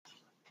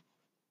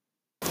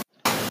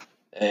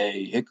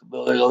Hey,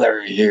 Hickabilly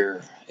Larry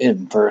here,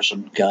 in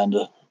person,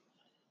 kinda.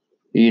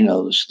 You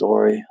know the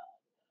story.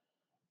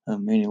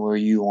 I'm anywhere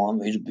you want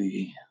me to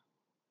be.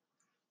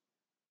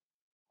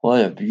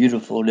 What a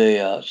beautiful day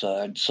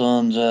outside.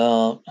 Sun's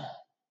out.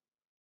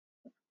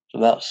 It's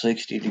about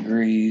 60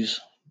 degrees.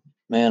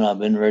 Man, I've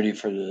been ready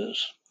for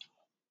this.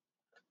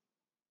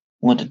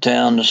 Went to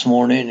town this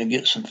morning to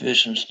get some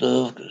fishing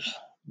stuff because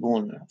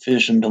going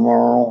fishing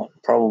tomorrow,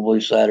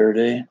 probably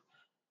Saturday.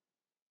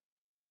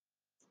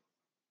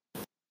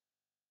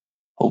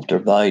 Hope they're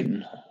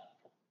biting.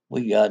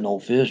 We got no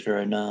fish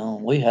right now.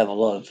 We have a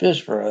lot of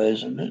fish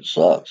fries, and it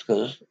sucks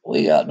because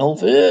we got no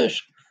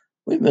fish.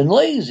 We've been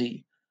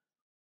lazy.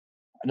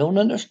 I don't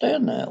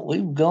understand that.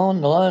 We've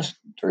gone the last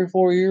 3 or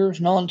 4 years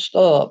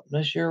nonstop.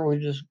 This year we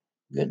just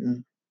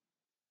getting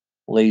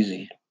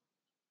lazy.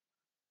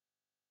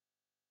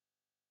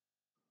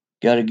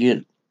 Got to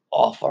get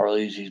off our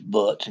lazy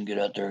butts and get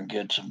out there and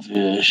get some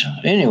fish.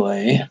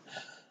 Anyway,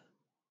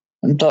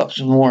 and talk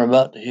some more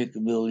about the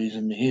hickabillies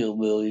and the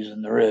hillbillies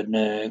and the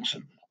rednecks.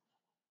 And,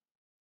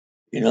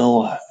 you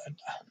know,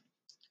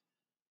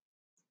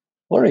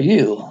 what are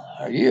you?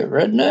 Are you a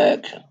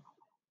redneck,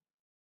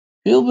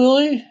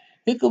 hillbilly,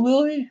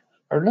 hickabilly,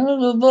 or none of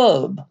the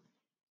above?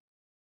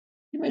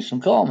 Give me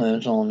some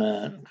comments on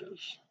that because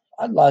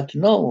I'd like to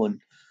know.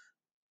 And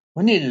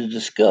we need to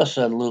discuss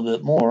that a little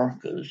bit more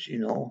because,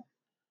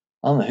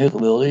 I'm a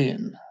hillbilly,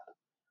 and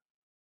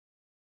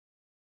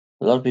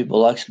a lot of people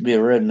likes to be a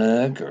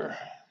redneck or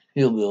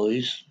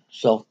hillbillies,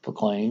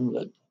 self-proclaimed,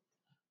 but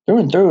through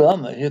and through,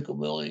 I'm a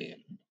hillbilly.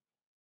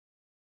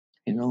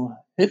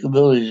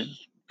 Hillbillies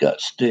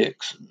got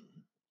sticks.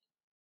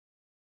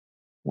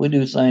 We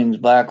do things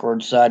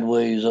backwards,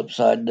 sideways,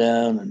 upside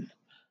down, and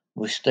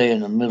we stay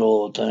in the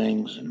middle of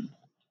things. And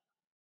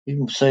you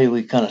can say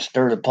we kind of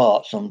stir the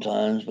pot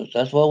sometimes, but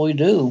that's what we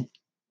do.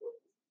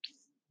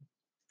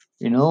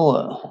 You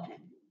know,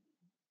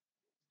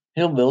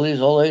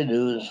 hillbillies, all they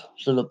do is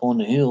sit up on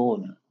the hill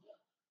and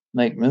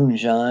make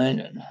moonshine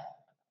and,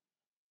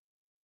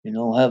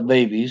 have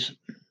babies.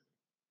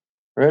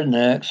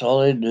 Rednecks, all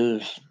they do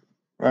is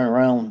run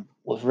around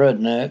with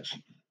rednecks.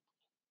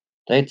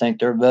 They think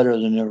they're better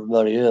than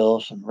everybody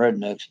else, and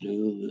rednecks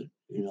do.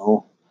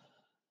 But,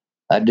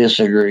 I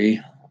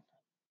disagree.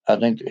 I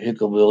think the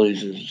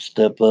hillbillies is a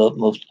step up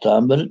most of the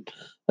time, but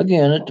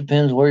again, it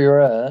depends where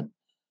you're at.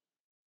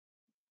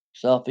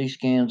 Southeast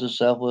Kansas,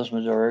 Southwest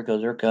Missouri,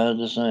 because they're kind of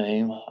the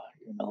same.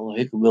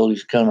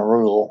 Hillbillies kind of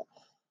rule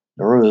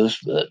the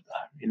roost, but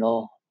you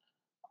know,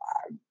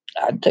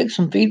 I'd take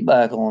some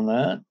feedback on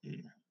that.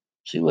 And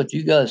see what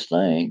you guys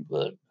think,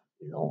 but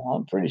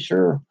I'm pretty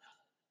sure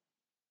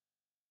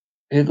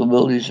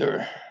hillbillies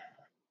are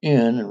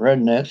in, and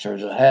rednecks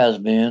are a has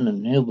been,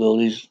 and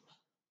hillbillies,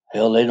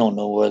 hell, they don't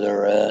know where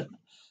they're at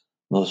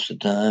most of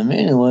the time.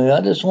 Anyway,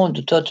 I just wanted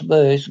to touch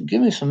base and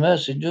give me some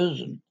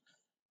messages, and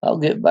I'll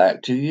get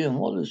back to you, and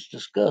we'll just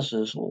discuss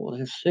this. We'll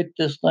just stick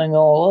this thing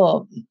all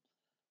up, and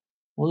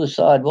we'll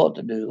decide what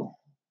to do.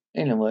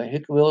 Anyway,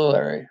 Hickabilly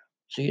Larry.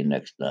 See you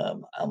next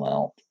time. I'm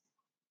out.